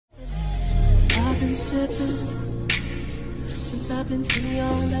been sipping since I've been 20 on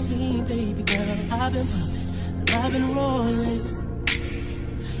that lean, baby girl. I've been popping and I've been rolling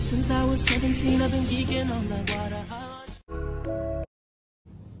since I was 17. I've been geeking on that water.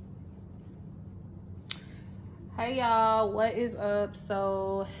 Hey y'all, what is up?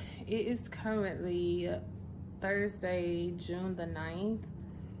 So it is currently Thursday, June the 9th.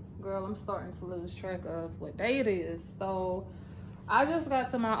 Girl, I'm starting to lose track of what day it is. So I just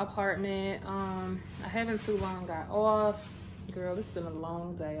got to my apartment. I haven't too long got off. Girl, it's been a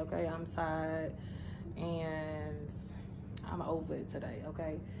long day, okay? I'm tired and I'm over it today,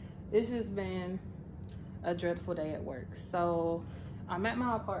 okay? It's just been a dreadful day at work. So I'm at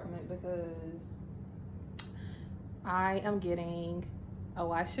my apartment because I am getting a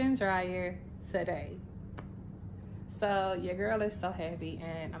washer and dryer today. So your girl is so happy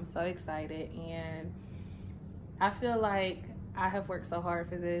and I'm so excited, and I feel like I have worked so hard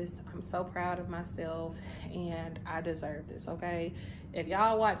for this. I'm so proud of myself and I deserve this, okay? If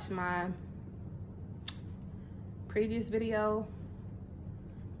y'all watched my previous video,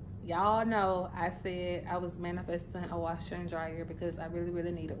 y'all know I said I was manifesting a washer and dryer because I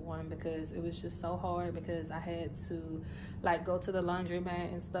really needed one, because it was just so hard, because I had to like go to the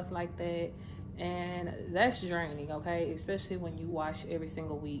laundromat and stuff like that, and that's draining, okay? Especially when you wash every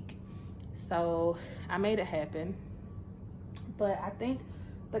single week. So I made it happen, but I think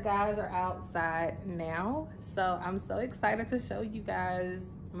the guys are outside now, so I'm so excited to show you guys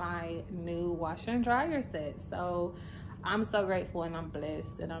my new washer and dryer set. So I'm so grateful and I'm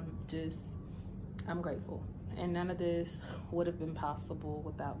blessed, and I'm grateful, and none of this would have been possible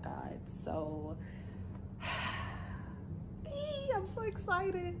without God. So I'm so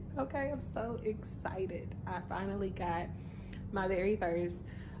excited, okay? I'm so excited. I finally got my very first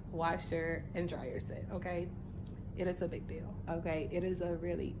washer and dryer set, okay? It is a big deal, okay? It is a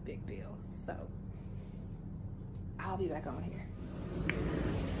really big deal. So I'll be back on here.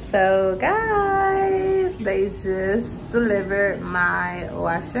 So guys, they just delivered my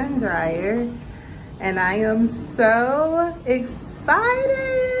washer and dryer and I am so excited.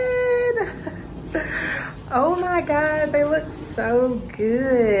 Oh my God, they look so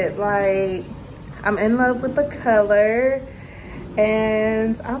good. Like, I'm in love with the color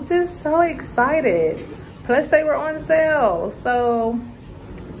and I'm just so excited. Plus they were on sale. So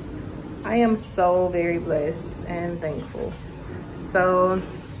I am so very blessed and thankful. So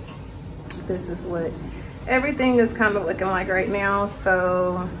this is what everything is kind of looking like right now.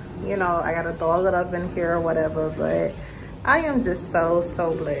 So, you know, I gotta throw it up in here or whatever, but I am just so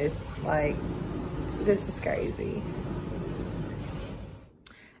blessed. Like, this is crazy.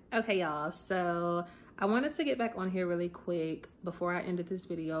 Okay, y'all, so I wanted to get back on here really quick before I ended this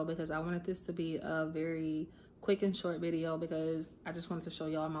video, because I wanted this to be a very quick and short video, because I just wanted to show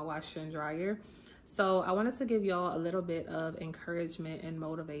y'all my washer and dryer. So I wanted to give y'all a little bit of encouragement and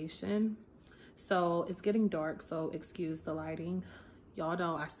motivation. So it's getting dark, so excuse the lighting. Y'all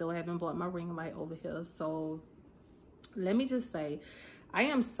know I still haven't bought my ring light over here. So let me just say, I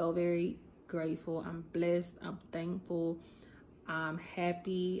am so very grateful. I'm blessed. I'm thankful. I'm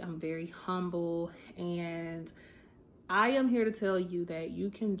happy. I'm very humble. And I am here to tell you that you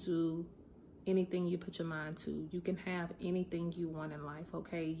can do anything you put your mind to. You can have anything you want in life,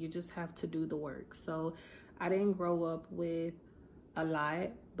 okay? You just have to do the work. So I didn't grow up with a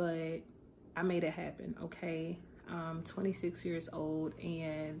lot, but I made it happen, okay? I'm 26 years old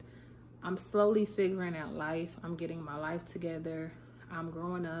and I'm slowly figuring out life. I'm getting my life together. I'm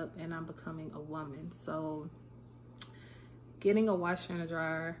growing up and I'm becoming a woman. So getting a washer and a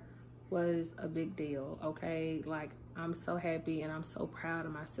dryer was a big deal, okay? Like, I'm so happy and I'm so proud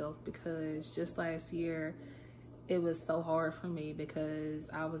of myself, because just last year it was so hard for me because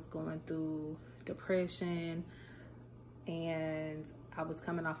I was going through depression and I was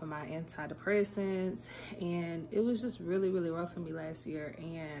coming off of my antidepressants, and it was just really rough for me last year.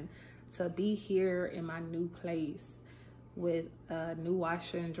 And to be here in my new place with a new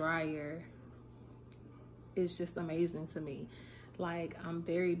washer and dryer is just amazing to me. Like, I'm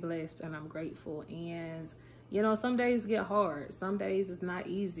very blessed and I'm grateful. And you know, some days get hard. Some days it's not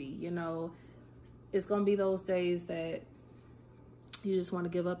easy. You know, it's gonna be those days that you just want to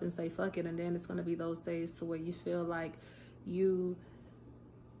give up and say fuck it, and then it's gonna be those days to where you feel like you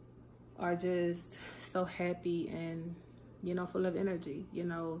are just so happy and, you know, full of energy. You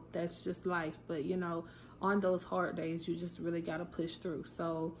know, that's just life. But you know, on those hard days, you just really gotta push through.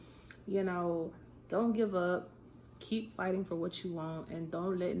 So, you know, don't give up. Keep fighting for what you want, and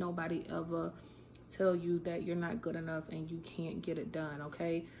don't let nobody ever tell you that you're not good enough and you can't get it done,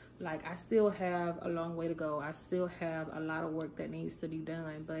 okay? Like, I still have a long way to go. I still have a lot of work that needs to be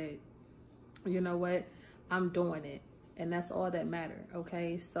done, but you know what, I'm doing it, and that's all that matters.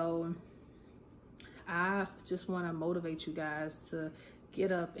 Okay, so I just want to motivate you guys to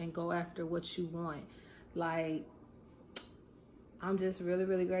get up and go after what you want. Like, I'm just really,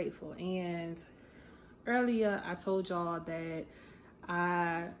 really grateful. And earlier I told y'all that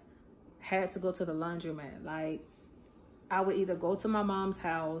I had to go to the laundromat. Like, I would either go to my mom's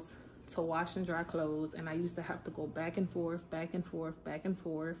house to wash and dry clothes, and I used to have to go back and forth, back and forth, back and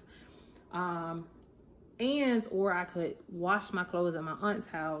forth. Or I could wash my clothes at my aunt's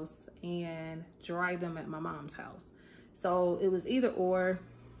house and dry them at my mom's house. So it was either or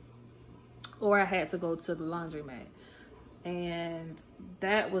I had to go to the laundromat. And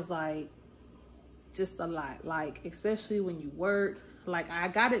that was like just a lot, like, especially when you work. Like, I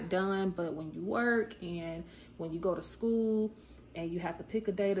got it done, but when you work and when you go to school and you have to pick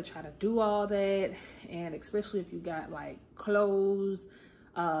a day to try to do all that, and especially if you got like clothes,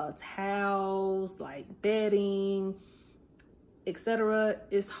 towels, like bedding, etc.,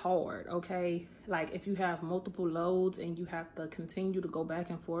 it's hard. Okay, like if you have multiple loads and you have to continue to go back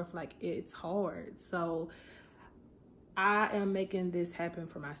and forth, like, it's hard. So I am making this happen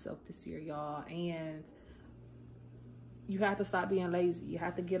for myself this year, y'all. And you have to stop being lazy. You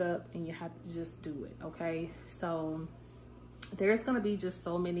have to get up and you have to just do it. Okay, so there's gonna be just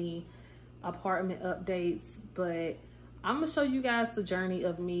so many apartment updates, but I'm gonna show you guys the journey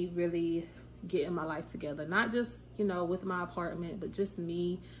of me really getting my life together. Not just, you know, with my apartment, but just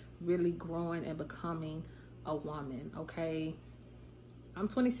me really growing and becoming a woman. Okay, I'm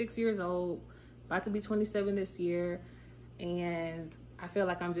 26 years old, about to be 27 this year, and I feel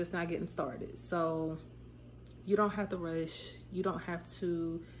like I'm just not getting started. So you don't have to rush. You don't have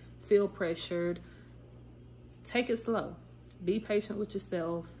to feel pressured. Take it slow. Be patient with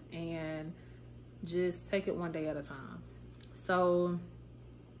yourself and just take it one day at a time. So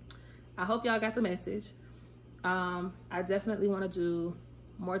I hope y'all got the message. I definitely want to do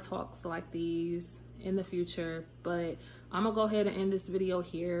more talks like these in the future, but I'm gonna go ahead and end this video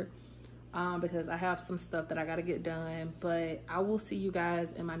here because I have some stuff that I gotta get done. But I will see you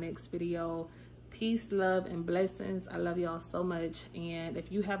guys in my next video. Peace, love, and blessings. I love y'all so much. And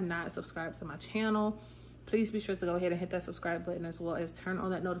if you have not subscribed to my channel, please be sure to go ahead and hit that subscribe button, as well as turn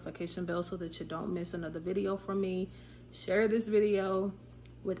on that notification bell so that you don't miss another video from me. Share this video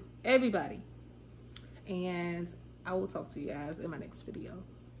with everybody, and I will talk to you guys in my next video.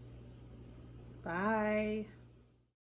 Bye.